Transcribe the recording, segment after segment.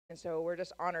And so we're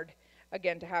just honored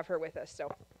again to have her with us. So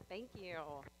Thank you.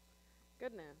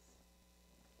 Goodness.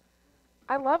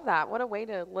 I love that. What a way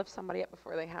to lift somebody up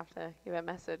before they have to give a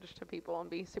message to people and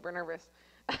be super nervous.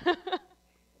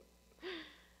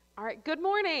 All right. Good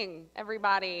morning,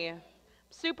 everybody.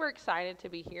 Super excited to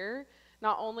be here.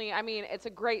 Not only, I mean, it's a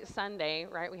great Sunday,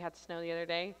 right? We had snow the other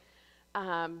day.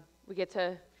 We get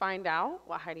to find out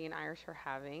what Heidi and Irish are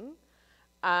having.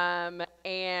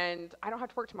 And I don't have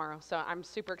to work tomorrow, so I'm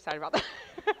super excited about that.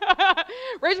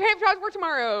 Raise your hand if you have to work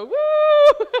tomorrow.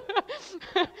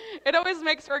 Woo! It always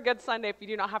makes for a good Sunday if you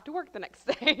do not have to work the next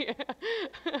day.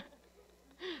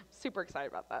 Super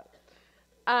excited about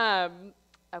that.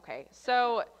 Okay,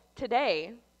 so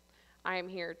today I am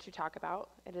here to talk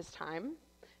about it is time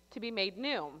to be made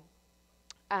new.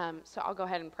 So I'll go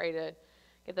ahead and pray to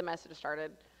get the message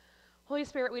started. Holy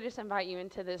Spirit, we just invite you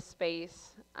into this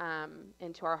space,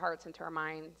 into our hearts, into our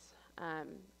minds.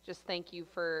 Just thank you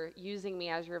for using me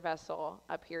as your vessel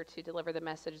up here to deliver the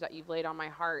message that you've laid on my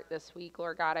heart this week.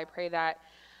 Lord God, I pray that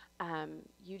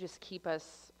you just keep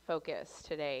us focused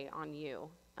today on you.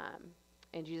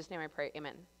 In Jesus' name I pray,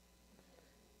 amen.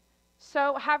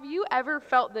 So have you ever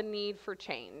felt the need for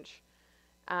change?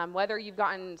 Whether you've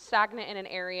gotten stagnant in an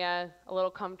area, a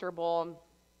little comfortable,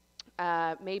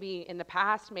 maybe in the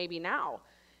past, maybe now,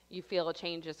 you feel a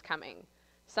change is coming.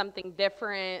 Something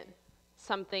different,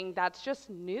 something that's just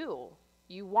new.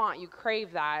 You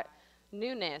crave that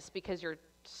newness because you're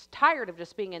tired of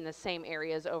just being in the same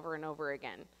areas over and over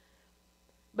again.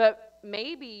 But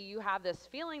maybe you have this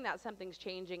feeling that something's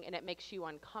changing and it makes you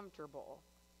uncomfortable.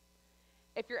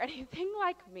 If you're anything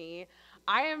like me,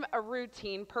 I am a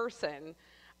routine person.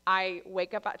 I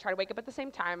try to wake up at the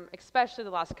same time, especially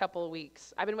the last couple of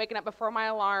weeks. I've been waking up before my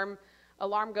alarm.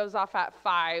 Alarm goes off at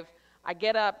 5. I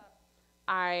get up,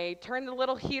 I turn the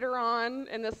little heater on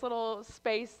in this little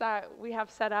space that we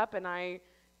have set up, and I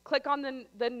click on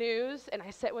the news, and I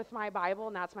sit with my Bible,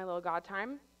 and that's my little God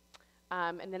time.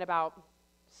 And then about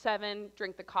 7,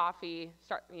 drink the coffee,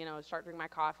 start drinking my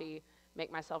coffee,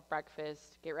 make myself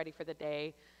breakfast, get ready for the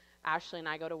day. Ashley and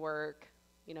I go to work.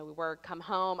 We work, come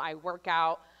home, I work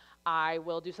out, I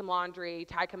will do some laundry,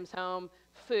 Ty comes home,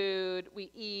 food, we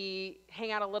eat,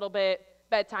 hang out a little bit,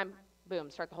 bedtime, boom,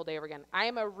 start the whole day over again. I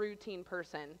am a routine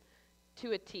person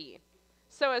to a T.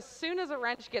 So as soon as a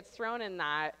wrench gets thrown in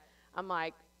that, I'm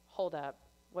like, hold up,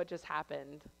 what just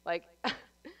happened? Like,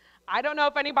 I don't know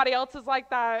if anybody else is like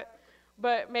that,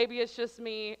 but maybe it's just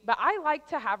me. But I like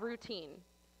to have routine.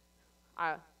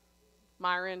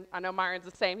 Myron, I know Myron's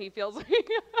the same. He feels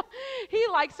he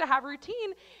likes to have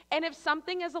routine. And if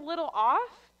something is a little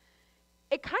off,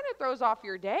 it kind of throws off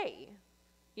your day.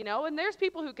 And there's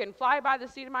people who can fly by the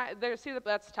seat of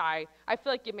that's Ty. I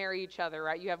feel like you marry each other,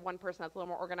 right? You have one person that's a little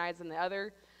more organized than the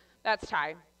other. That's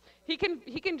Ty. He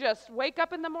can just wake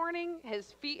up in the morning,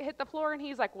 his feet hit the floor, and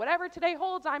he's like, whatever today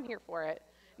holds, I'm here for it.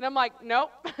 And I'm like,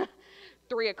 nope.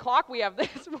 3 o'clock, we have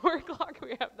this. 4 o'clock,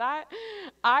 we have that.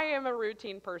 I am a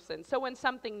routine person. So when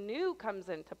something new comes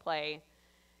into play,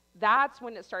 that's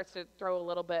when it starts to throw a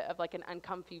little bit of like an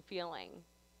uncomfy feeling.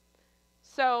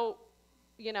 So,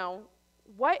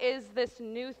 what is this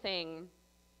new thing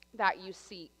that you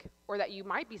seek, or that you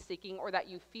might be seeking, or that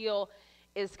you feel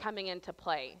is coming into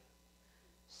play?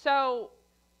 So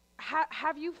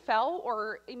have you felt,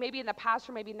 or maybe in the past,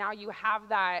 or maybe now, you have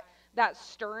that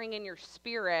stirring in your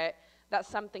spirit that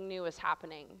something new is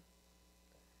happening?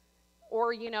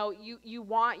 Or,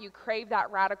 you crave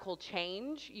that radical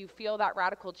change. You feel that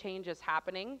radical change is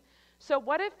happening. So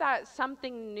what if that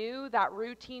something new, that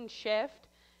routine shift,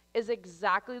 is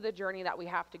exactly the journey that we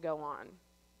have to go on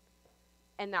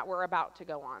and that we're about to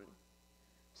go on?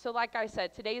 So like I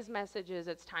said, today's message is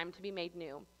it's time to be made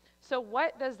new. So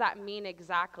what does that mean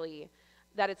exactly,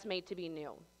 that it's made to be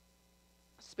new?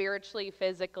 Spiritually,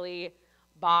 physically,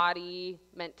 body,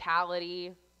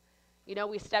 mentality.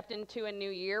 We stepped into a new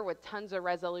year with tons of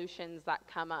resolutions that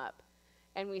come up.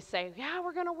 And we say, yeah,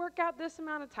 we're going to work out this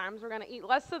amount of times. We're going to eat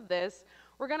less of this.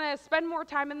 We're going to spend more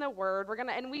time in the Word.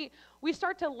 And we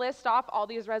start to list off all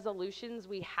these resolutions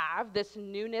we have, this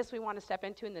newness we want to step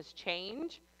into, and this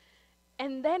change.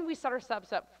 And then we set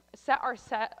ourselves up,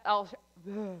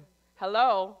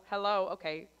 hello,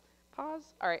 okay, pause.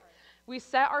 All right. We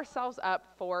set ourselves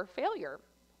up for failure.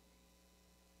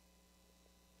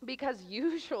 Because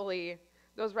usually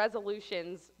those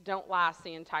resolutions don't last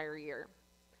the entire year.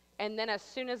 And then as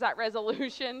soon as that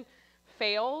resolution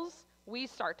fails, we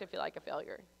start to feel like a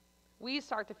failure. We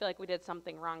start to feel like we did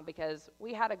something wrong because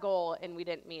we had a goal and we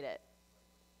didn't meet it.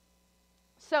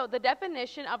 So the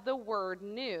definition of the word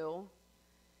new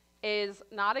is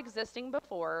not existing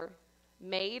before,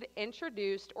 made,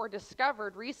 introduced, or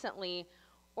discovered recently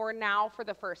or now for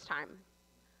the first time.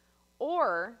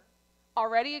 Or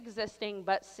already existing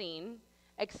but seen,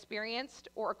 experienced,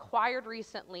 or acquired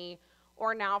recently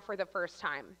or now for the first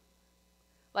time.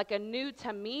 Like a new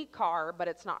to me car, but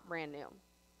it's not brand new.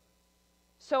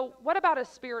 So what about a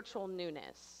spiritual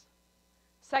newness?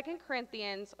 2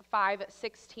 Corinthians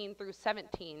 5:16 through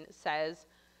 17 says,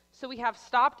 "So we have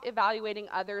stopped evaluating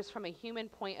others from a human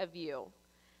point of view.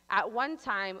 At one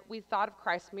time, we thought of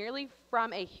Christ merely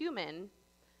from a human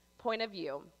point of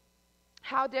view.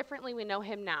 How differently we know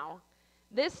him now.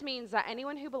 This means that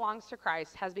anyone who belongs to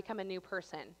Christ has become a new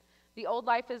person. The old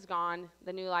life is gone,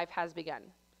 the new life has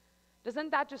begun."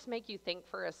 Doesn't that just make you think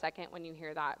for a second when you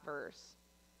hear that verse?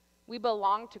 We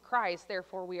belong to Christ,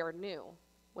 therefore we are new.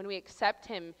 When we accept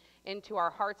him into our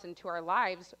hearts, into our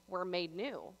lives, we're made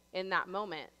new in that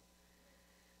moment.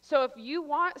 So if you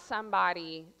want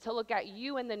somebody to look at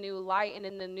you in the new light and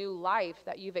in the new life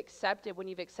that you've accepted when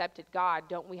you've accepted God,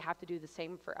 don't we have to do the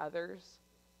same for others?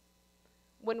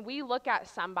 When we look at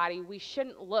somebody, we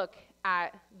shouldn't look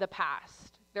at the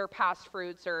past, their past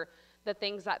fruits or the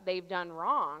things that they've done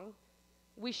wrong.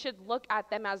 We should look at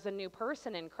them as the new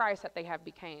person in Christ that they have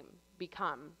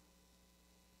become.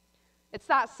 It's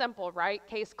that simple, right?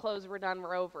 Case closed, we're done,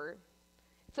 we're over.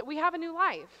 So we have a new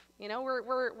life. You know,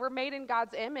 we're made in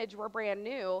God's image, we're brand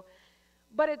new,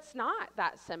 but it's not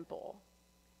that simple.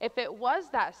 If it was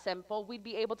that simple, we'd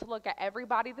be able to look at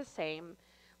everybody the same,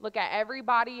 look at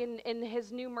everybody in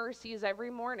his new mercies every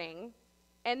morning,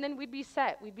 and then we'd be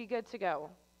set, we'd be good to go.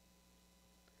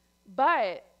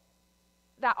 But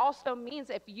that also means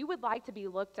if you would like to be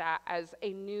looked at as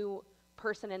a new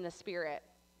person in the Spirit,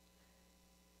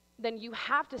 then you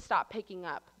have to stop picking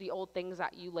up the old things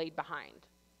that you laid behind.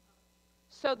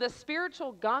 So the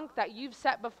spiritual gunk that you've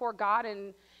set before God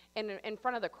in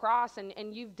front of the cross,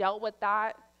 and you've dealt with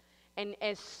that, and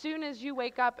as soon as you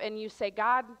wake up and you say,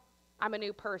 "God, I'm a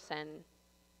new person.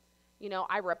 You know,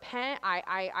 I repent,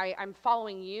 I'm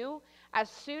following you."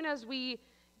 As soon as we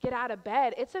get out of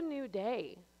bed, it's a new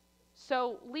day.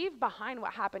 So leave behind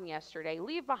what happened yesterday.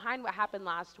 Leave behind what happened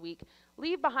last week.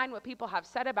 Leave behind what people have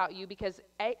said about you, because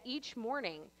each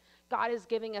morning, God is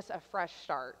giving us a fresh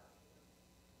start.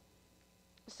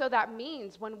 So that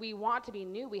means when we want to be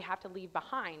new, we have to leave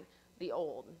behind the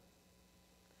old.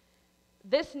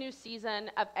 This new season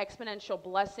of exponential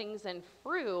blessings and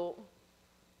fruit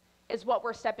is what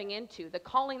we're stepping into, the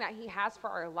calling that he has for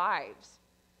our lives,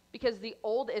 because the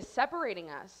old is separating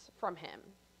us from him.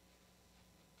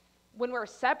 When we're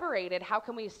separated, how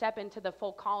can we step into the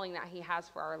full calling that he has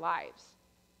for our lives?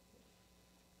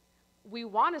 We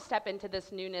want to step into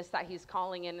this newness that he's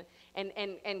calling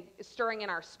and stirring in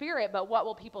our spirit, but what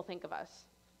will people think of us?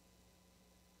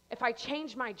 If I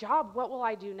change my job, what will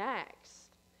I do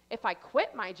next? If I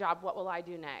quit my job, what will I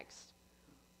do next?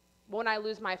 When I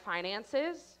lose my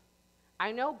finances,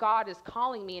 I know God is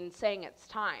calling me and saying it's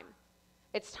time.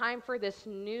 It's time for this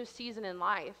new season in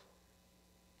life.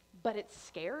 But it's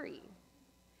scary.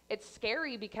 It's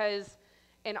scary because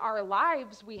in our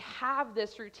lives, we have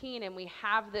this routine and we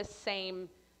have this same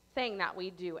thing that we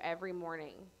do every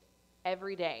morning,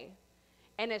 every day.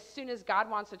 And as soon as God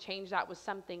wants to change that with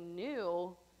something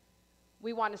new,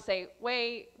 we want to say,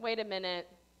 wait a minute,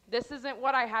 this isn't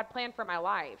what I had planned for my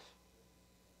life.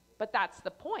 But that's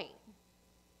the point.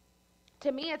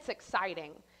 To me, it's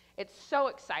exciting. It's so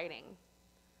exciting.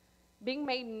 Being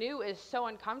made new is so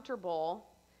uncomfortable,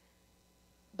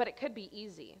 but it could be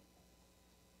easy.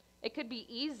 It could be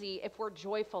easy if we're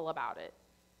joyful about it.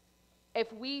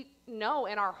 If we know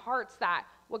in our hearts that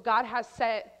what God has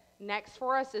set next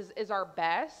for us is our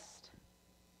best,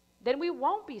 then we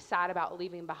won't be sad about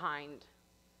leaving behind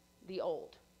the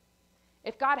old.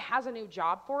 If God has a new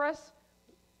job for us,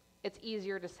 it's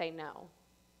easier to say no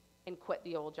and quit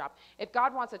the old job. If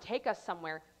God wants to take us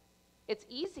somewhere, it's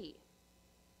easy.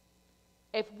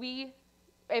 If we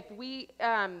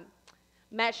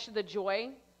mesh the joy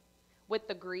with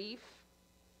the grief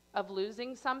of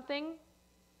losing something,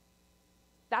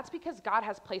 that's because God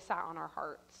has placed that on our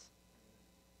hearts.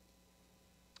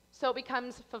 So it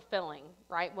becomes fulfilling,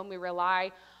 right? When we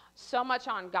rely so much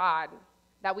on God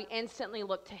that we instantly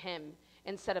look to him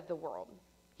instead of the world.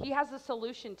 He has the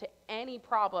solution to any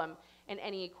problem and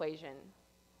any equation.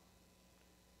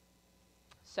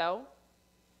 So,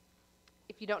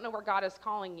 if you don't know where God is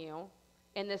calling you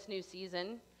in this new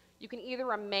season, you can either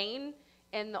remain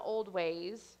in the old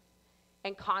ways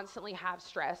and constantly have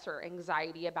stress or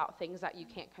anxiety about things that you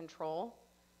can't control,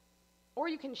 or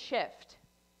you can shift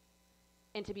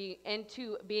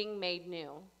into being made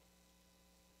new.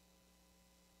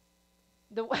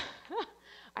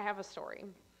 I have a story.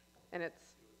 and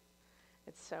it's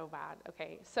so bad.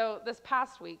 Okay, so this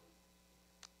past week,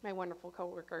 my wonderful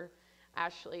coworker,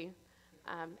 Ashley,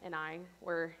 and I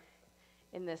were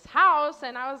in this house,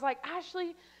 and I was like,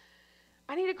 Ashley,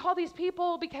 I need to call these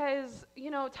people because,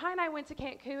 Ty and I went to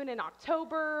Cancun in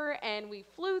October, and we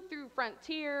flew through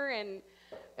Frontier, and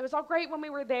it was all great when we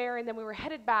were there, and then we were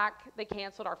headed back. They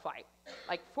canceled our flight.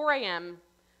 Like 4 a.m.,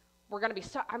 we're going to be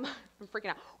stuck. I'm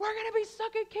freaking out. We're going to be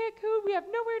stuck in Cancun. We have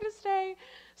nowhere to stay.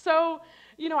 So,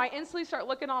 I instantly start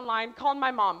looking online, calling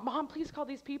my mom. Mom, please call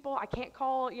these people. I can't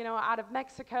call, out of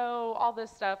Mexico, all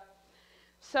this stuff.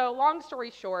 So long story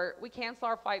short, we cancel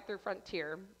our flight through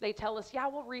Frontier. They tell us, yeah,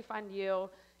 we'll refund you.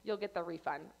 You'll get the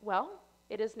refund. Well,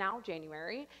 it is now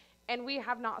January, and we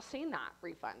have not seen that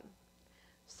refund.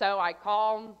 So I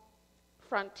call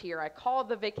Frontier. I call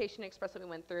the Vacation Express that we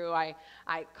went through. I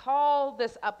call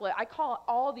this Uplift. I call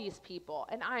all these people,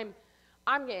 and I'm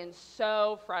getting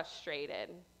so frustrated.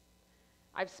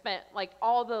 I've spent like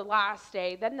all the last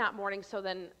day, then that morning, so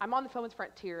then I'm on the phone with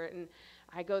Frontier, and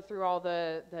I go through all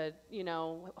the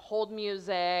hold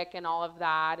music and all of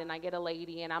that, and I get a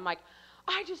lady, and I'm like,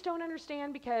 I just don't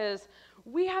understand because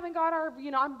we haven't got our,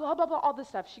 I'm blah, blah, blah, all this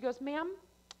stuff. She goes, ma'am,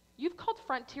 you've called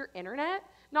Frontier Internet,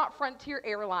 not Frontier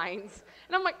Airlines.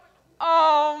 And I'm like,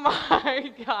 oh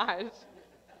my gosh.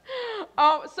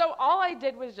 So all I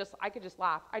did was I could just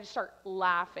laugh. I just start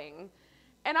laughing.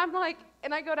 And I'm like,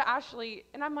 and I go to Ashley,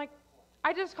 and I'm like,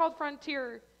 I just called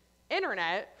Frontier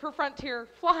Internet for Frontier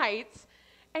flights.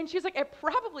 And she's like, it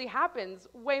probably happens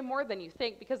way more than you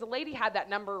think because the lady had that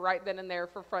number right then and there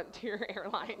for Frontier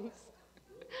Airlines.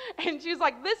 And she's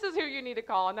like, this is who you need to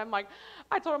call. And I'm like,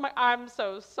 I told her, I'm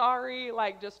so sorry,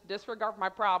 just disregard my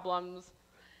problems.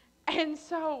 And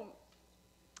so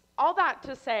all that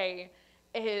to say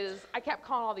is I kept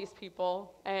calling all these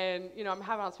people, and, I'm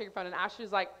having on speakerphone, and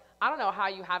Ashley's like, I don't know how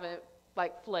you haven't,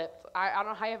 flipped. I don't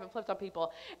know how you haven't flipped on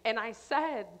people. And I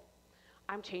said,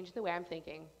 I'm changing the way I'm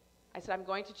thinking. I said, I'm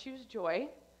going to choose joy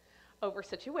over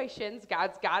situations.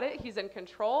 God's got it. He's in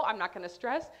control. I'm not going to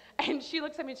stress. And she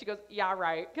looks at me and she goes, yeah,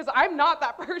 right. Because I'm not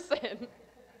that person.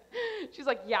 She's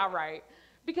like, yeah, right.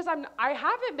 Because I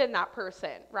haven't been that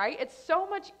person, right? It's so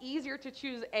much easier to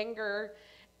choose anger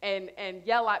and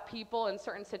yell at people in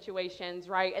certain situations,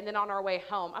 right? And then on our way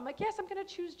home, I'm like, yes, I'm going to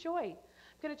choose joy.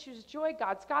 I'm going to choose joy.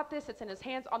 God's got this. It's in his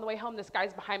hands. On the way home, this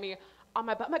guy's behind me on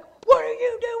my butt. I'm like, what are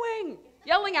you doing?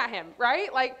 Yelling at him, right?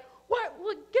 What?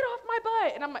 Well, get off my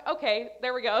butt. And I'm like, okay,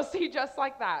 there we go. See, just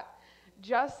like that.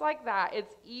 Just like that.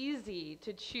 It's easy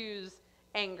to choose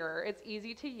anger. It's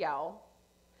easy to yell.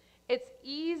 It's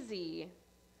easy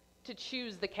to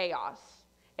choose the chaos.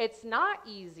 It's not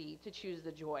easy to choose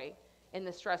the joy in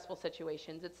the stressful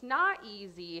situations. It's not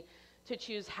easy to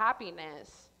choose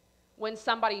happiness when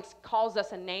somebody calls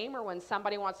us a name or when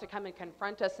somebody wants to come and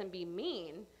confront us and be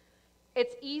mean.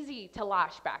 It's easy to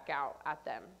lash back out at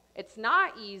them. It's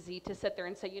not easy to sit there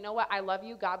and say, you know what, I love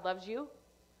you, God loves you,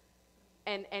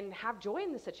 and have joy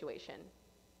in the situation.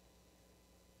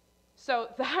 So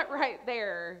that right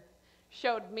there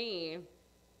showed me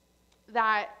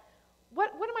that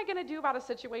what am I going to do about a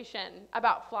situation,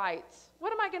 about flights?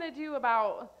 What am I going to do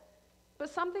about, but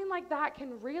something like that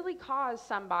can really cause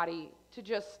somebody to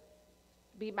just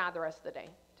be mad the rest of the day,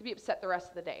 to be upset the rest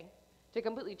of the day, to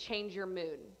completely change your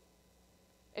mood.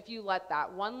 If you let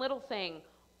that one little thing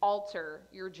alter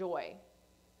your joy,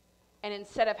 and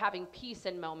instead of having peace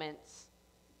in moments,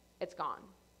 it's gone.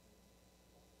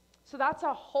 So that's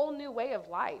a whole new way of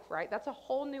life, right? That's a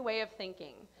whole new way of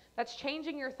thinking. That's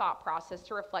changing your thought process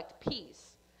to reflect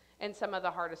peace in some of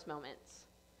the hardest moments.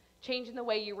 Changing the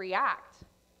way you react.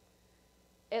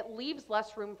 It leaves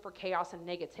less room for chaos and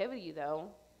negativity, though,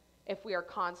 if we are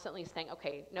constantly saying,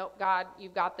 okay, no, God,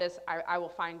 you've got this. I will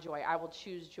find joy. I will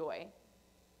choose joy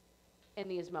in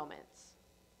these moments.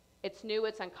 It's new,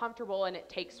 it's uncomfortable, and it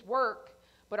takes work,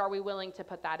 but are we willing to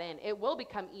put that in? It will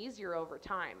become easier over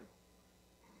time.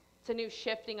 It's a new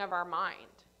shifting of our mind.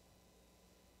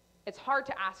 It's hard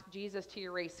to ask Jesus to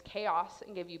erase chaos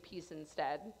and give you peace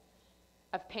instead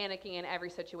of panicking in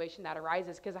every situation that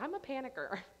arises, because I'm a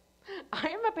panicker. I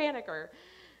am a panicker.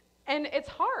 And it's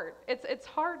hard. It's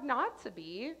hard not to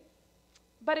be.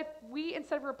 But if we,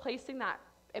 instead of replacing that,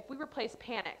 if we replace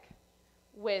panic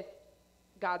with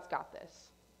God's got this.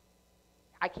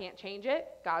 I can't change it.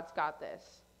 God's got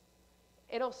this.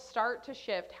 It'll start to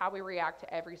shift how we react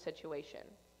to every situation.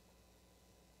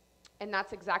 And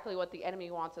that's exactly what the enemy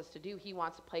wants us to do. He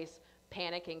wants to place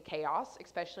panic and chaos,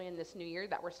 especially in this new year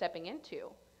that we're stepping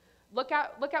into. Look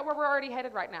at where we're already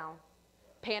headed right now.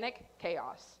 Panic,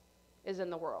 chaos is in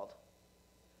the world.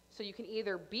 So you can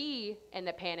either be in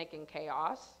the panic and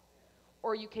chaos,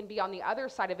 or you can be on the other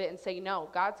side of it and say, no,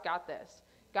 God's got this.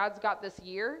 God's got this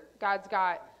year. God's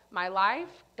got my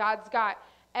life. God's got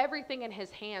everything in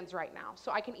his hands right now.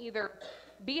 So I can either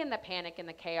be in the panic and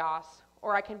the chaos,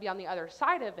 or I can be on the other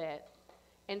side of it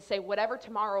and say, whatever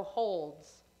tomorrow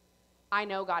holds, I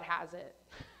know God has it.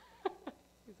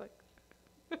 He's like,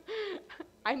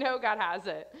 I know God has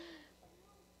it.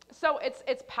 So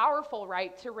it's powerful,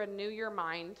 right, to renew your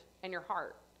mind and your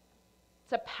heart.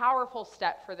 It's a powerful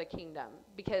step for the kingdom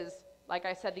because, like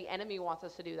I said, the enemy wants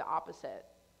us to do the opposite.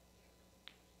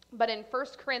 But in 1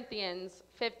 Corinthians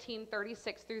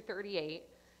 15:36 through 38,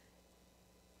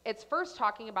 it's first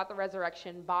talking about the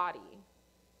resurrection body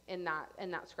in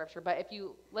that scripture. But if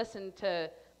you listen to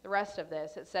the rest of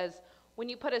this, it says, when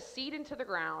you put a seed into the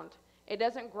ground, it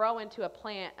doesn't grow into a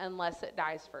plant unless it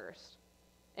dies first.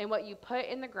 And what you put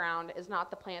in the ground is not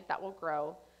the plant that will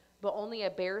grow, but only a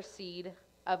bare seed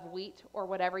of wheat or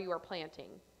whatever you are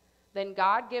planting. Then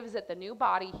God gives it the new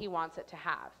body he wants it to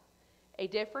have. A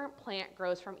different plant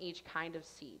grows from each kind of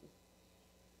seed.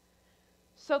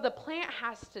 So the plant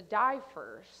has to die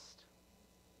first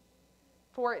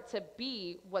for it to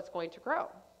be what's going to grow.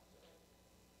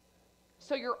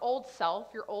 So your old self,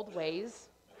 your old ways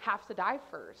have to die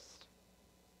first.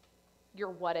 Your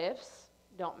what ifs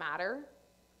don't matter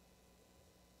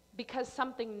because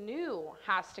something new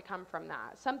has to come from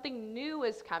that. Something new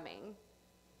is coming.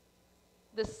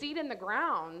 The seed in the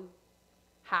ground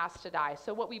has to die.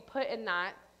 So what we put in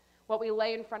that, what we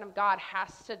lay in front of God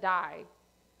has to die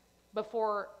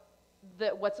before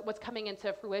what's coming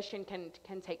into fruition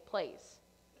can take place.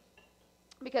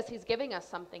 Because he's giving us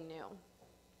something new.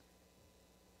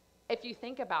 If you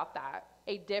think about that,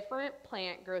 a different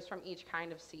plant grows from each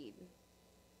kind of seed.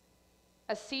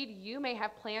 A seed you may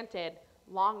have planted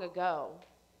long ago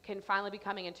can finally be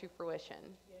coming into fruition.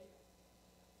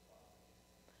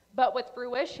 But with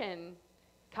fruition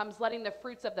comes letting the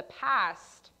fruits of the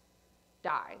past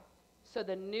die so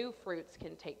the new fruits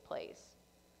can take place,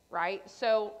 right?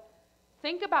 So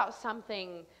think about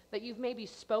something that you've maybe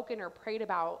spoken or prayed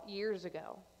about years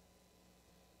ago,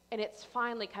 and it's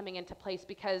finally coming into place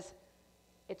because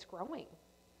it's growing.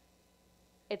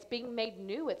 It's being made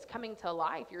new. It's coming to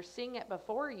life. You're seeing it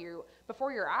before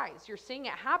your eyes. You're seeing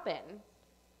it happen.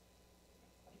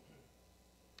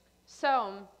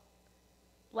 So,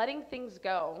 letting things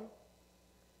go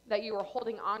that you were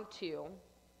holding on to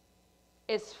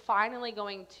is finally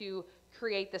going to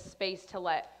create the space to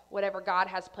let whatever God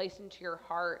has placed into your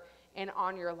heart and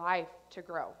on your life to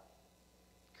grow.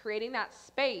 Creating that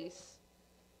space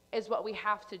is what we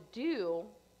have to do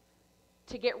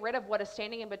to get rid of what is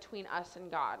standing in between us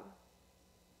and God.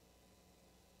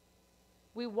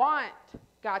 We want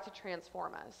God to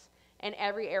transform us in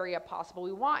every area possible.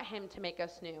 We want him to make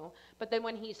us new. But then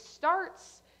when he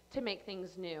starts to make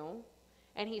things new,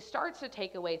 and he starts to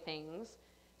take away things,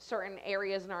 certain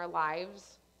areas in our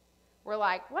lives, we're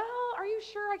like, well, are you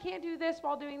sure I can't do this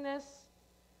while doing this?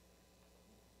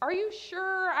 Are you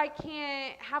sure I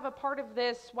can't have a part of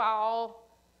this while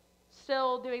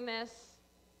still doing this?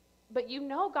 But you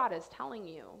know God is telling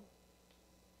you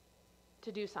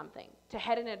to do something, to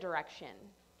head in a direction.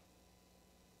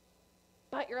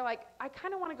 But you're like, I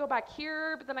kind of want to go back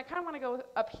here, but then I kind of want to go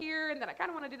up here, and then I kind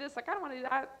of want to do this, I kind of want to do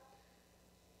that.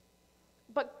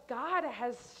 But God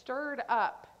has stirred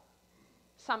up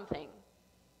something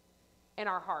in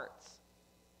our hearts.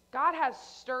 God has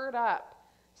stirred up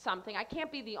something. I can't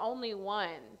be the only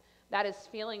one that is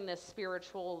feeling this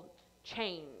spiritual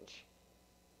change.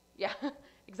 Yeah,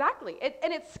 exactly.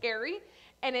 And it's scary,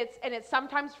 and it's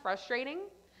sometimes frustrating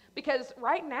because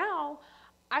right now,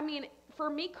 I mean, for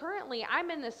me currently, I'm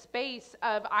in this space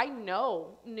of I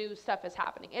know new stuff is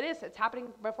happening. It's happening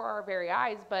before our very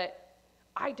eyes, but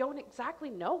I don't exactly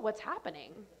know what's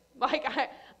happening. Like,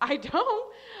 I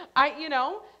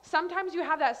don't. Sometimes you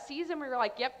have that season where you're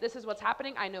like, yep, this is what's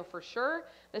happening. I know for sure.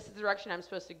 This is the direction I'm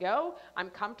supposed to go. I'm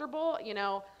comfortable.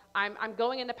 I'm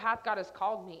going in the path God has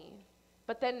called me.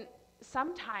 But then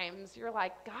sometimes you're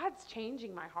like, God's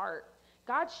changing my heart.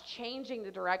 God's changing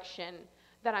the direction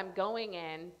that I'm going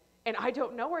in, and I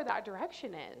don't know where that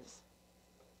direction is.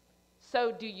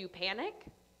 So do you panic?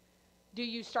 Do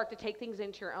you start to take things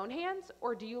into your own hands,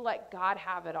 or do you let God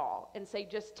have it all and say,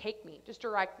 just take me, just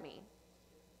direct me,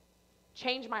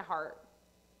 change my heart,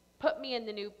 put me in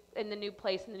the new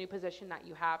place, in the new position that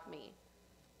you have me?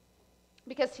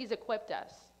 Because he's equipped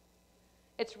us.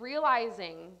 It's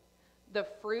realizing the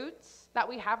fruits that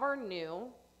we have are new,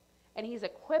 and he's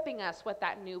equipping us with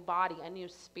that new body, a new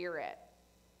spirit.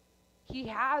 He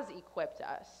has equipped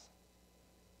us.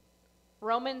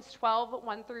 Romans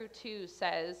 12:1-2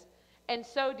 says, And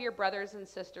so, dear brothers and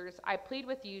sisters, I plead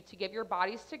with you to give your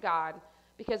bodies to God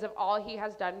because of all he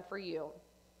has done for you.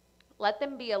 Let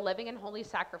them be a living and holy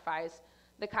sacrifice,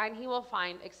 the kind he will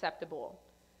find acceptable.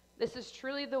 This is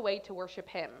truly the way to worship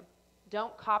him.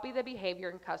 Don't copy the behavior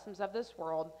and customs of this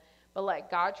world, but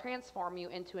let God transform you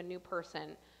into a new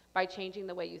person by changing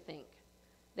the way you think.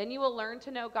 Then you will learn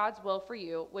to know God's will for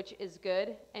you, which is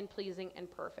good and pleasing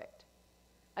and perfect.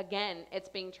 Again, it's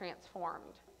being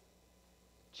transformed.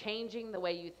 Changing the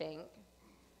way you think.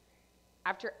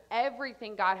 After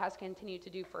everything God has continued to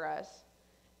do for us,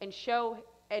 and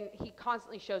he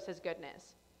constantly shows his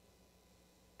goodness.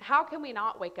 How can we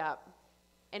not wake up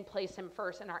and place him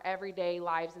first in our everyday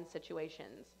lives and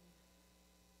situations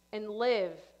and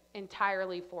live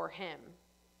entirely for him?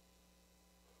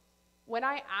 When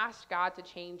I asked God to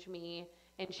change me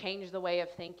and change the way of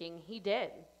thinking, he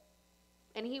did.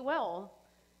 And he will.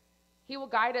 He will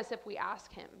guide us if we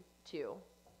ask him to.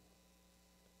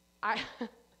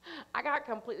 I got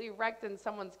completely wrecked in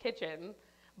someone's kitchen,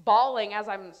 bawling as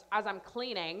I'm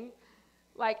cleaning.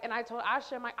 And I told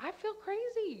Ashley, I'm like, I feel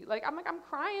crazy. I'm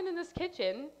crying in this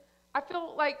kitchen. I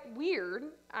feel weird.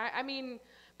 I mean,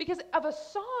 because of a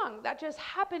song that just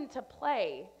happened to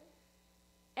play.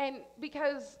 And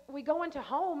because we go into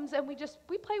homes and we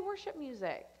play worship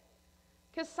music.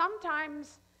 Because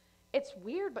sometimes it's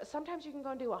weird, but sometimes you can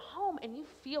go into a home and you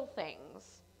feel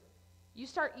things. You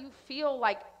feel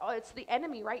like, oh, it's the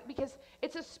enemy, right? Because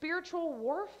it's a spiritual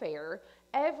warfare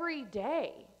every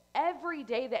day. Every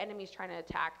day the enemy's trying to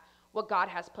attack what God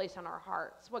has placed on our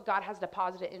hearts, what God has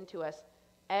deposited into us.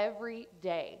 Every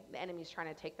day the enemy's trying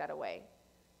to take that away.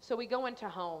 So we go into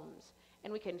homes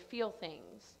and we can feel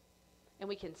things and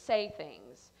we can say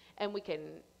things and we can,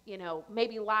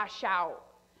 maybe lash out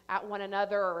at one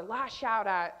another or lash out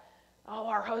at,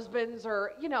 our husbands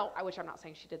or, which I'm not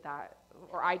saying she did that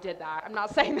or I did that. I'm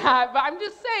not saying that, but I'm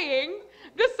just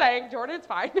saying, Jordan, it's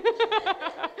fine.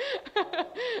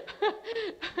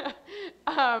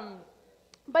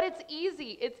 But it's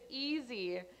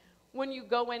easy when you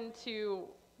go into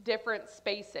different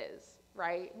spaces,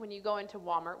 right? When you go into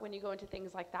Walmart, when you go into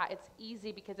things like that, it's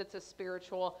easy because it's a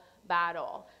spiritual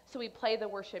battle. So we play the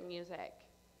worship music,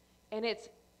 and it's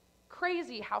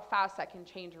crazy how fast that can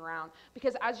change around,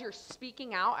 because as you're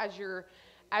speaking out, as you're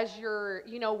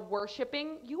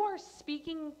worshiping, you are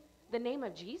speaking the name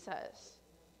of Jesus.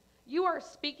 You are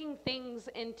speaking things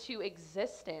into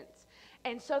existence.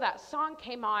 And so that song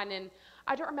came on, and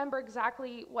I don't remember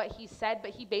exactly what he said,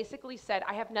 but he basically said,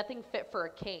 I have nothing fit for a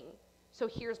king. So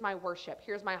here's my worship.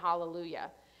 Here's my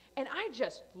hallelujah. And I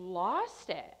just lost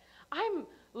it. I'm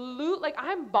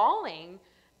bawling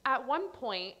at one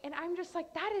point, and I'm just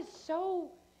like, that is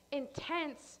so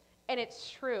intense, and it's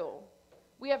true.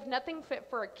 We have nothing fit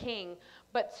for a king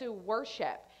but to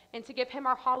worship and to give him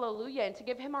our hallelujah and to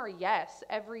give him our yes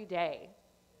every day.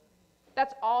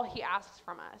 That's all he asks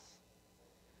from us.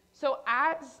 So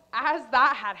as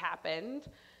that had happened,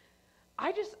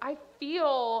 I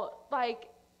feel like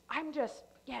I'm just,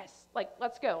 yes,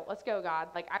 let's go, God.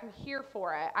 I'm here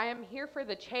for it. I am here for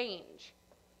the change.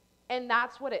 And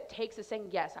that's what it takes, is saying,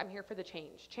 yes, I'm here for the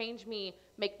change. Change me,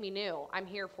 make me new. I'm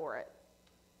here for it.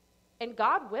 And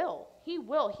God will. He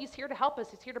will. He's here to help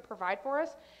us. He's here to provide for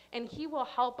us. And he will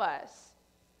help us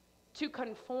to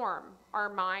conform our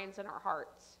minds and our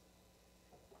hearts.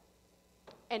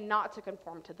 And not to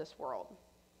conform to this world,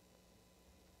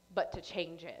 but to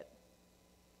change it.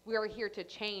 We are here to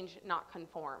change, not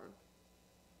conform.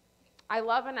 I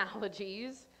love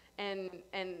analogies and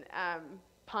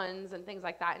puns and things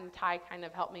like that, and Ty kind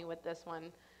of helped me with this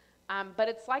one. But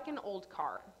it's like an old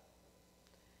car.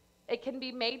 It can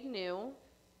be made new,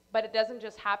 but it doesn't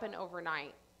just happen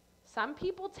overnight. Some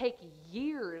people take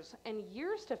years and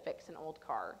years to fix an old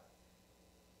car.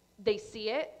 They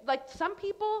see it. Some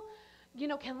people,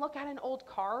 can look at an old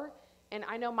car, and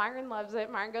I know Myron loves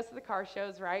it. Myron goes to the car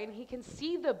shows, right? And he can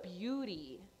see the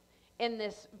beauty in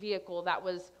this vehicle that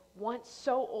was once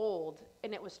so old,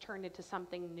 and it was turned into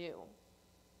something new.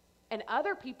 And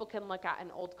other people can look at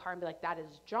an old car and be like, that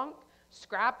is junk,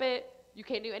 scrap it, you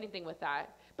can't do anything with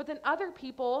that. But then other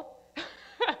people,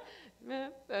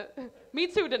 me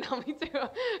too, Danelle, me too.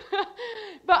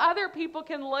 But other people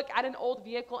can look at an old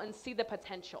vehicle and see the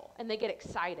potential, and they get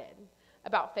excited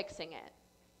about fixing it.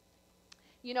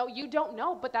 You don't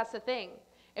know, but that's the thing.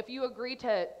 If you agree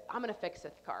to, I'm going to fix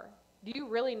this car, do you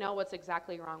really know what's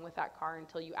exactly wrong with that car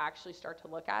until you actually start to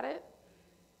look at it?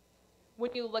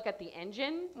 When you look at the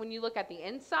engine, when you look at the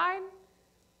inside,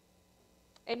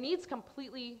 it needs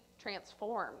completely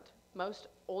transformed. Most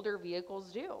older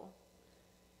vehicles do.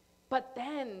 But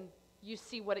then you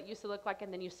see what it used to look like,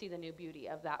 and then you see the new beauty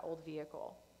of that old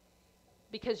vehicle.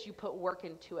 because you put work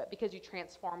into it, because you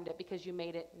transformed it, because you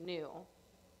made it new.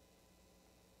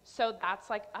 So that's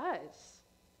like us.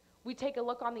 We take a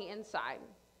look on the inside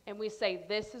and we say,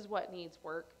 this is what needs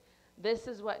work. This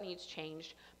is what needs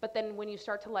changed. But then when you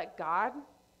start to let God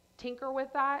tinker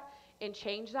with that and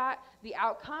change that, the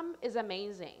outcome is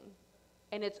amazing.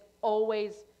 And it's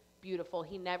always beautiful.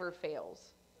 He never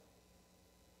fails.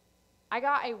 I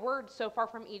got a word so far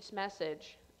from each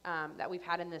message that we've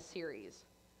had in this series.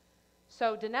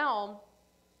 So Danelle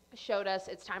showed us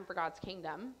it's time for God's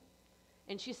kingdom.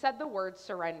 And she said the word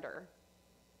surrender.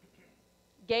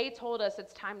 Gay told us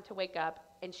it's time to wake up,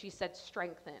 and she said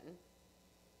strengthen.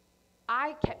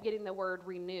 I kept getting the word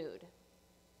renewed.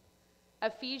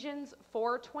 Ephesians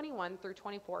 4:21 through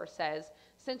 24 says,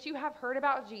 since you have heard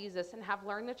about Jesus and have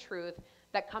learned the truth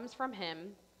that comes from him,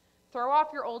 throw off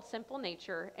your old sinful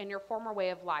nature and your former way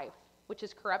of life, which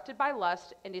is corrupted by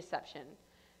lust and deception.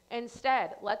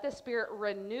 Instead, let the Spirit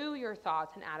renew your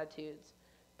thoughts and attitudes.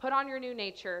 Put on your new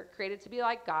nature, created to be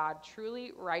like God,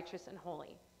 truly righteous and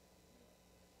holy.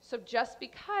 So just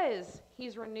because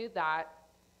he's renewed that,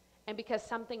 and because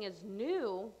something is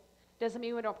new, doesn't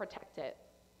mean we don't protect it.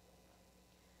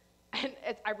 And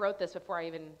I wrote this before I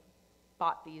even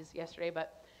bought these yesterday,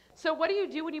 but so what do you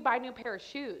do when you buy a new pair of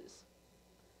shoes?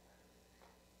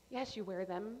 Yes, you wear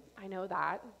them. I know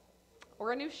that.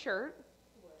 Or a new shirt.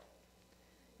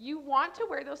 You want to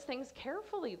wear those things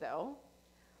carefully, though.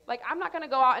 Like, I'm not going to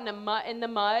go out in the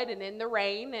mud and in the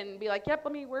rain and be like, yep,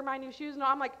 let me wear my new shoes. No,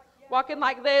 I'm like walking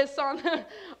like this on,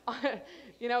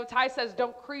 Ty says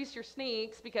don't crease your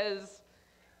sneaks because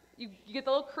you get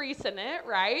the little crease in it,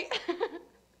 right?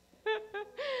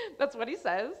 That's what he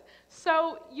says.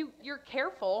 So you're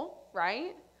careful,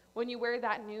 right? When you wear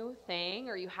that new thing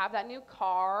or you have that new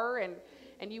car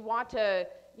and you want to,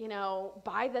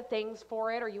 buy the things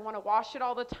for it, or you want to wash it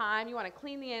all the time, you want to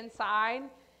clean the inside.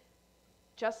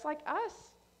 Just like us.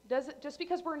 Just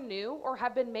because we're new or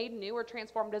have been made new or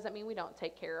transformed doesn't mean we don't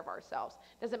take care of ourselves.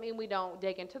 Doesn't mean we don't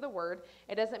dig into the word.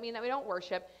 It doesn't mean that we don't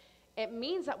worship. It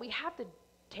means that we have to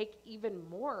take even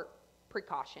more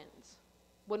precautions.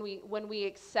 When we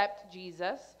accept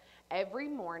Jesus every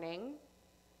morning,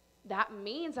 that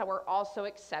means that we're also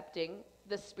accepting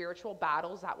the spiritual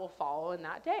battles that will follow in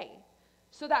that day.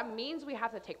 So that means we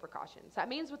have to take precautions. That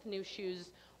means with new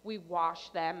shoes, we wash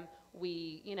them.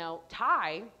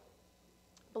 Ty,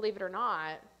 believe it or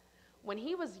not, when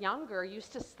he was younger,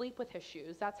 used to sleep with his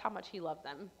shoes. That's how much he loved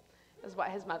them, is what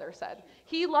his mother said.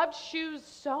 He loved shoes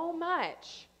so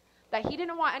much that he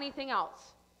didn't want anything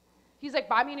else. He's like,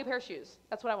 buy me a new pair of shoes.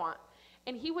 That's what I want.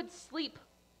 And he would sleep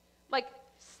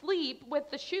with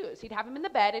the shoes. He'd have them in the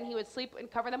bed, and he would sleep and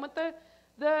cover them with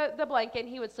the blanket, and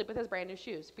he would sleep with his brand new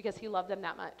shoes because he loved them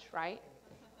that much, right?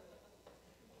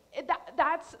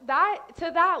 That's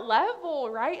to that level,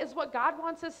 right, is what God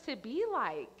wants us to be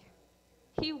like.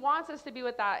 He wants us to be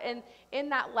with that, and in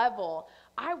that level.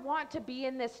 I want to be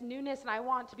in this newness, and I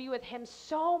want to be with him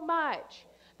so much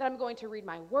that I'm going to read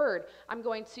my word. I'm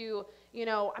going to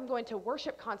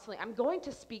worship constantly. I'm going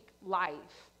to speak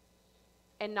life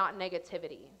and not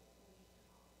negativity.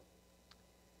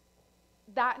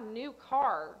 That new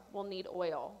car will need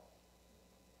oil.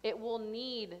 It will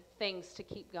need things to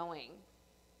keep going.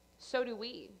 So do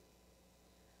we.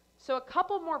 So a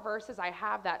couple more verses I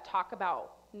have that talk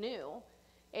about new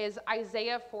is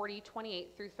Isaiah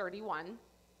 40:28 through 31.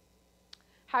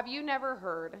 Have you never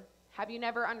heard? Have you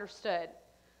never understood?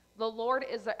 The Lord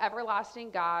is the everlasting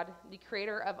God, the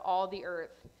creator of all the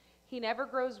earth. He never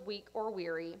grows weak or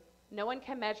weary. No one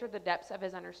can measure the depths of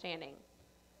his understanding.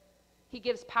 He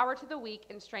gives power to the weak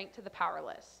and strength to the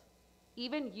powerless.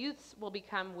 Even youths will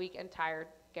become weak and tired.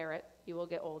 Garrett, you will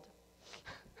get old.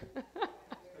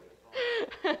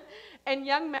 And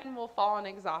young men will fall in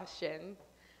exhaustion.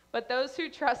 But those who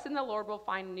trust in the Lord will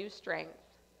find new strength.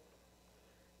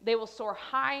 They will soar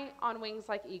high on wings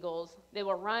like eagles. They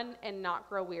will run and not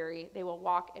grow weary. They will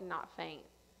walk and not faint.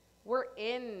 We're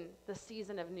in the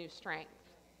season of new strength.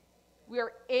 We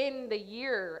are in the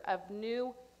year of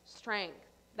new strength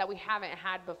that we haven't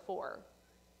had before.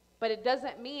 But it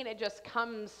doesn't mean it just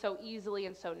comes so easily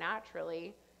and so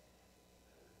naturally.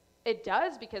 It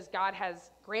does because God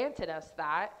has granted us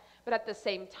that. But at the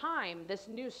same time, this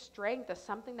new strength is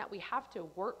something that we have to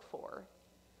work for.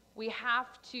 We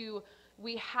have to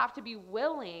be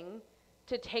willing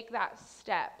to take that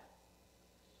step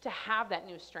to have that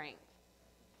new strength.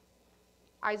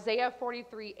 Isaiah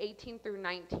 43:18 through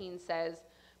 19 says,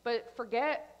 But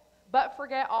forget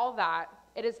all that.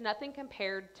 It is nothing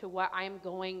compared to what I am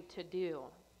going to do.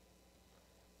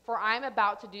 For I am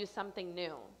about to do something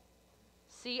new.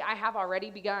 See, I have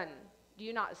already begun. Do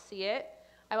you not see it?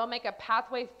 I will make a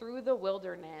pathway through the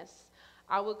wilderness.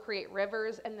 I will create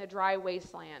rivers in the dry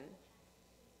wasteland.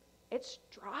 It's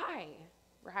dry,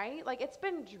 right? Like, it's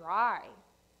been dry.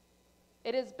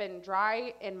 It has been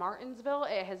dry in Martinsville.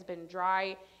 It has been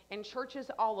dry in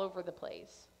churches all over the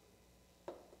place.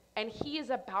 And he is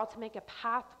about to make a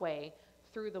pathway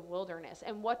through the wilderness.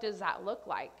 And what does that look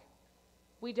like?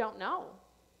 We don't know.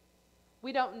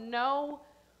 We don't know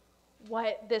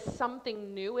what this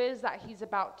something new is that he's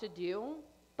about to do,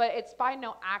 but it's by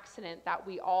no accident that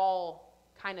we all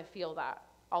kind of feel that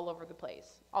all over the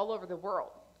place, all over the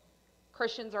world.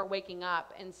 Christians are waking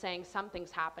up and saying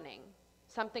something's happening.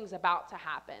 Something's about to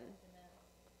happen. Amen.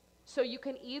 So you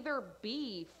can either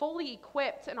be fully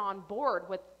equipped and on board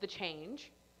with the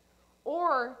change,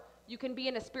 or you can be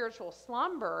in a spiritual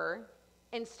slumber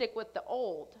and stick with the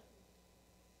old.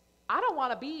 I don't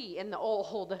want to be in the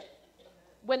old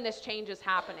when this change is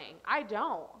happening. I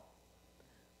don't.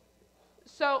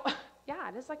 So, yeah,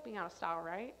 it is like being out of style,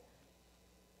 right?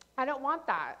 I don't want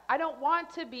that. I don't want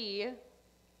to be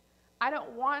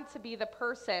the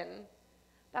person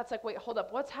that's like, wait, hold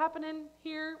up, what's happening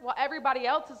here? Well, everybody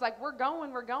else is like, we're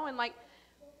going. Like,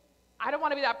 I don't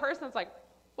want to be that person that's like,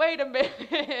 wait a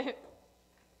minute.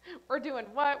 We're doing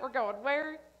what? We're going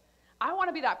where? I want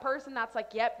to be that person that's like,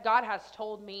 yep, God has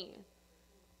told me.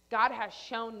 God has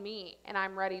shown me, and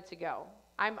I'm ready to go.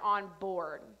 I'm on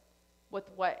board with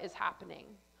what is happening,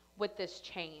 with this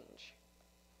change.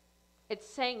 It's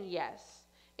saying yes.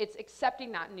 It's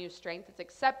accepting that new strength. It's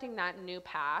accepting that new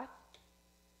path.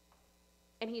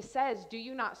 And he says, do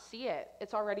you not see it?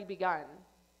 It's already begun.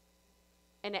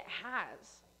 And it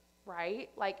has, right?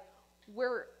 Like,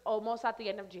 we're almost at the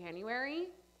end of January.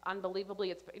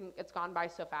 Unbelievably, it's gone by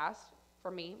so fast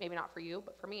for me. Maybe not for you,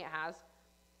 but for me it has.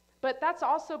 But that's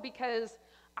also because,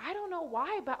 I don't know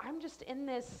why, but I'm just in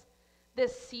this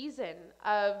season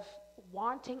of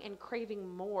wanting and craving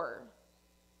more.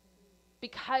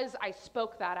 Because I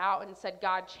spoke that out and said,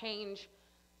 God, change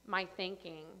my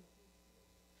thinking.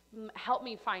 Help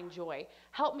me find joy.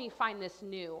 Help me find this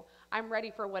new. I'm ready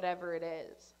for whatever it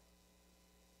is.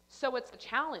 So it's a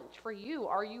challenge for you.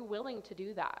 Are you willing to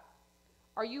do that?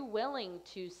 Are you willing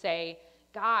to say,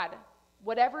 God,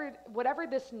 whatever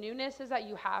this newness is that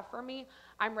you have for me,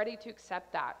 I'm ready to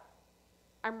accept that.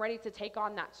 I'm ready to take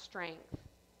on that strength.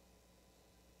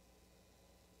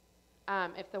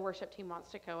 If the worship team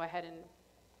wants to go ahead and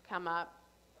come up.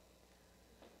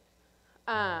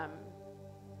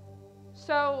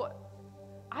 So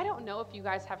I don't know if you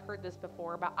guys have heard this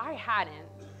before, but I hadn't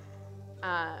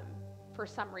for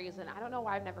some reason. I don't know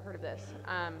why I've never heard of this.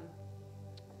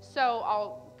 So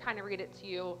I'll kind of read it to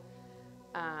you,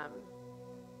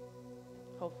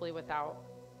 hopefully without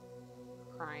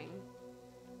crying.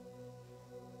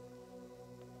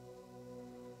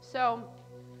 So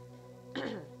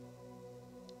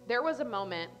there was a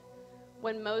moment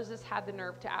when Moses had the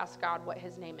nerve to ask God what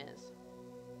his name is.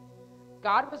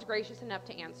 God was gracious enough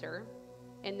to answer,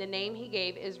 and the name he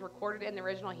gave is recorded in the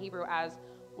original Hebrew as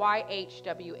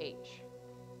YHWH.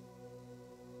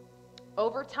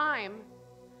 Over time,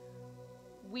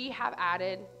 we have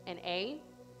added an A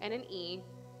and an E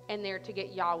in there to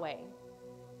get Yahweh.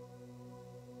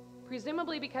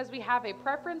 Presumably because we have a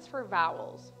preference for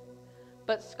vowels,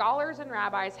 but scholars and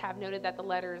rabbis have noted that the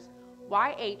letters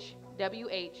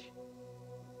YHWH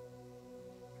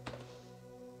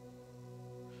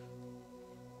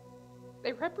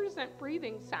they represent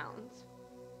breathing sounds.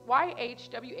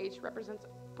 YHWH represents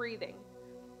breathing.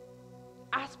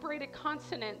 Aspirated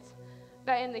consonants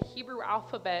that in the Hebrew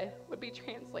alphabet would be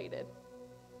translated.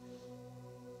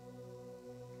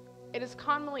 It is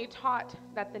commonly taught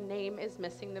that the name is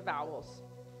missing the vowels,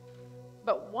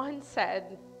 but one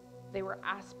said they were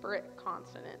aspirate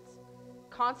consonants,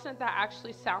 consonants that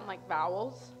actually sound like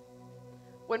vowels.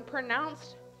 When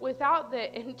pronounced without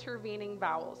the intervening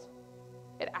vowels,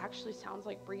 it actually sounds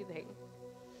like breathing.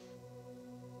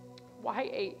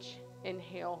 YH,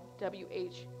 inhale.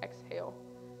 WH, exhale.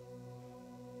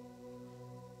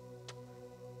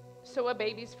 So a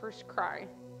baby's first cry,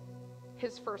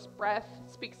 his first breath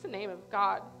speaks the name of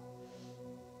God.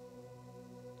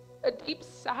 A deep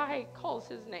sigh calls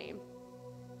his name.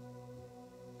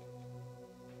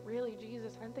 Really,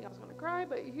 Jesus, I didn't think I was going to cry,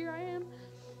 but here I am.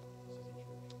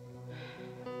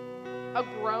 A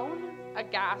groan, a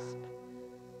gasp,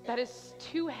 that is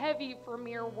too heavy for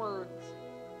mere words.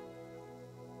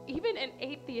 Even an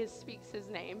atheist speaks his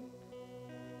name.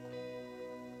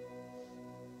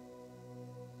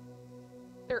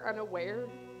 They're unaware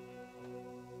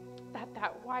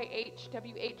that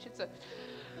YHWH,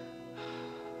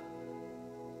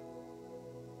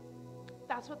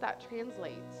 that's what that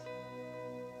translates.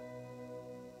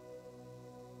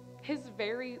 his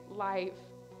very life,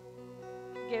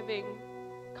 giving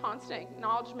constant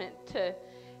acknowledgement to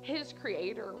his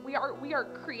creator. We are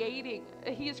creating,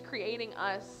 he is creating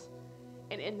us.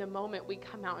 And in the moment we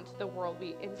come out into the world,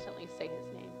 we instantly say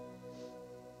his name.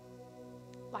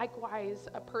 Likewise,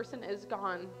 a person is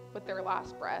gone with their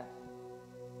last breath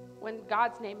when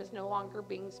God's name is no longer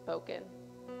being spoken.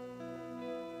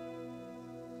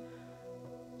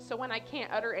 So when I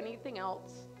can't utter anything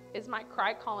else, is my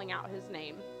cry calling out his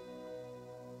name?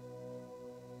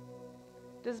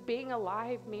 Does being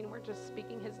alive mean we're just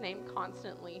speaking his name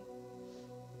constantly?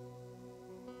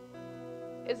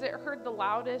 Is it heard the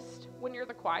loudest when you're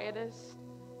the quietest?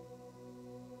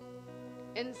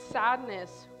 In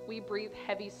sadness, we breathe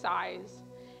heavy sighs.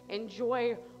 In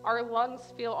joy, our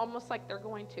lungs feel almost like they're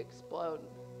going to explode.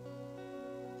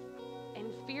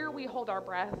 In fear, we hold our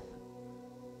breath.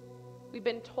 We've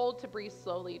been told to breathe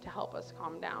slowly to help us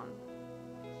calm down.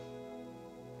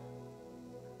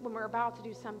 When we're about to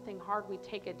do something hard, we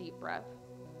take a deep breath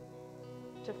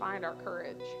to find our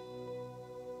courage.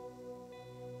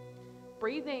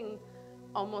 Breathing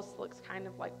almost looks kind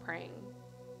of like praying.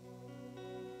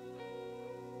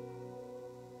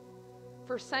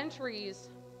 For centuries,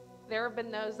 there have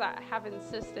been those that have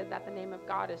insisted that the name of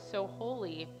God is so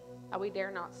holy that we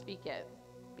dare not speak it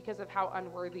because of how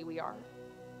unworthy we are.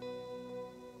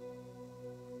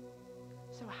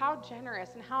 So how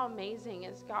generous and how amazing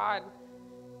is God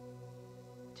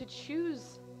to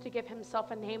choose to give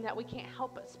himself a name that we can't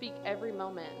help but speak every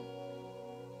moment.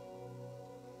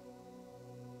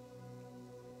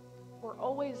 We're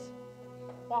always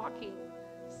walking,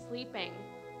 sleeping,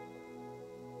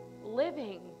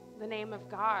 living the name of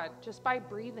God just by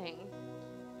breathing.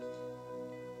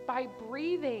 By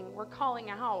breathing, we're calling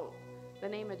out the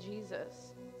name of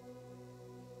Jesus.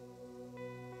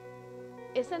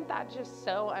 Isn't that just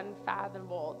so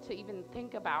unfathomable to even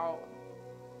think about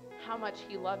how much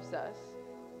he loves us?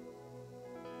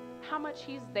 How much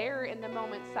he's there in the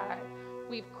moments that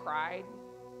we've cried,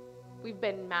 we've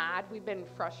been mad, we've been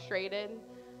frustrated,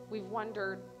 we've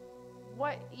wondered,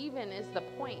 what even is the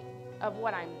point of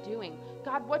what I'm doing?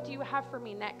 God, what do you have for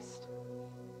me next?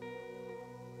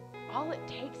 All it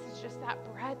takes is just that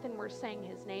breath and we're saying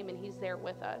his name and he's there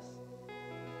with us.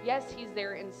 Yes, he's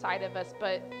there inside of us,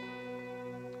 but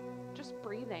just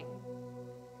breathing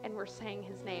and we're saying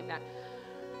his name,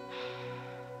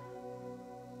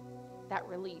 that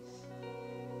release,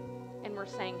 and we're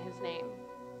saying his name.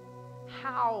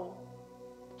 How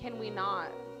can we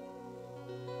not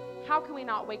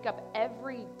wake up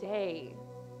every day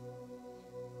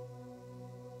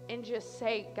and just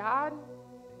say, God,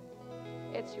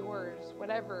 it's yours,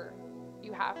 whatever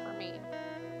you have for me.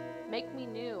 Make me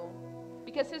new.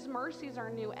 Because his mercies are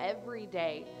new every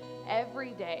day.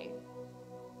 Every day.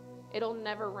 It'll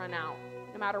never run out.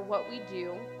 No matter what we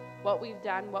do, what we've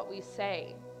done, what we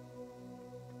say.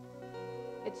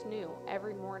 It's new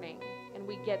every morning. And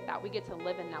we get that. We get to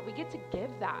live in that. We get to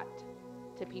give that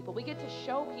to people. We get to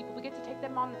show people. We get to take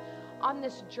them on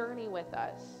this journey with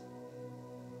us.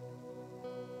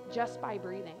 Just by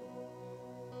breathing.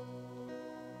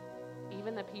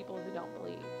 Even the people who don't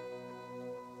believe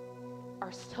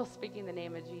are still speaking the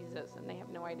name of Jesus and they have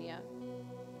no idea.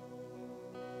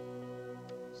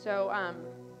 So,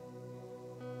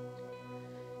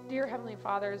 dear Heavenly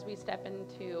Father, as we step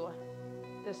into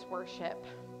this worship,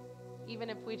 even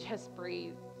if we just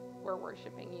breathe, we're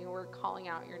worshiping you. We're calling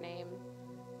out your name,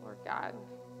 Lord God.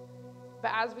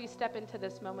 But as we step into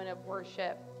this moment of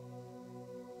worship,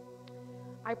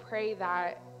 I pray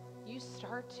that you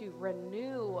start to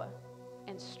renew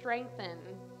and strengthen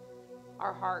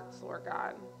our hearts, Lord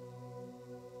God,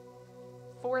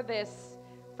 for this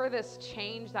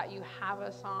change that you have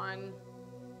us on.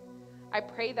 I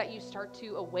pray that you start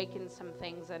to awaken some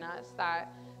things in us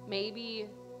that maybe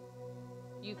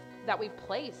we've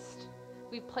placed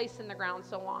in the ground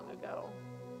so long ago,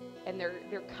 and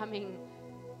they're coming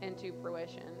into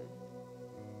fruition.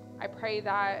 I pray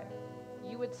that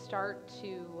you would start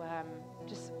to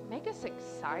just make us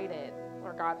excited,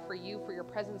 Lord God, for you, for your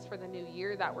presence, for the new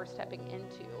year that we're stepping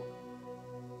into.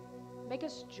 Make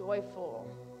us joyful.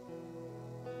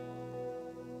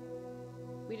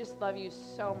 We just love you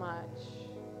so much.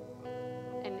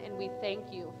 And we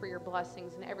thank you for your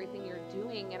blessings and everything you're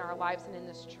doing in our lives and in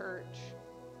this church.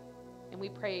 And we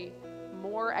pray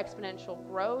more exponential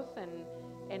growth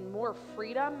and more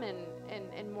freedom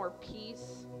and more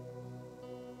peace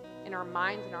in our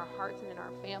minds, in our hearts, and in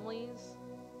our families.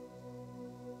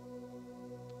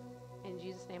 In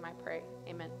Jesus' name I pray.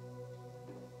 Amen.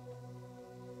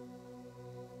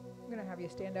 I'm going to have you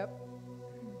stand up.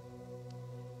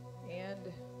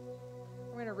 And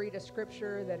I'm going to read a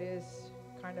scripture that is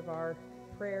kind of our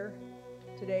prayer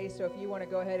today. So if you want to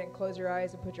go ahead and close your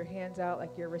eyes and put your hands out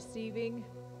like you're receiving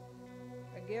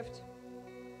a gift.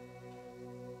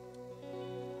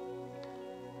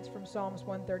 It's from Psalms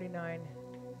 139.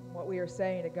 What we are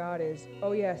saying to God is,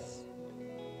 oh yes,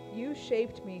 you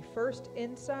shaped me first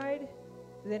inside,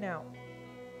 then out.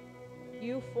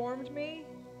 You formed me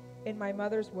in my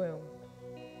mother's womb.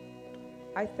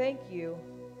 I thank you,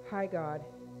 high God.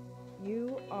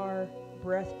 You are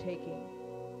breathtaking.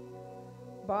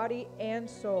 Body and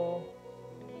soul,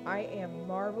 I am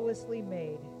marvelously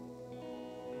made.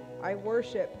 I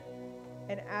worship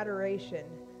and adoration.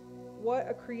 What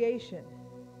a creation.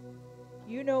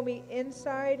 You know me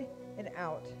inside and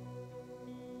out.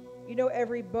 You know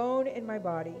every bone in my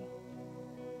body.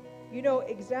 You know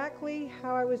exactly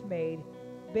how I was made,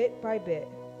 bit by bit.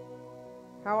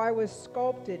 How I was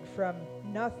sculpted from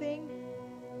nothing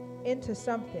into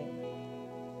something.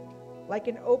 Like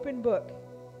an open book,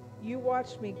 you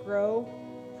watched me grow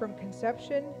from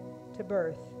conception to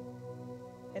birth.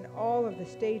 And all of the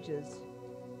stages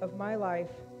of my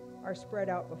life are spread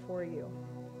out before you.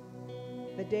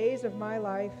 The days of my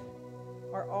life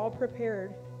are all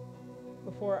prepared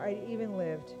before I even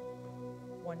lived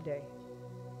one day.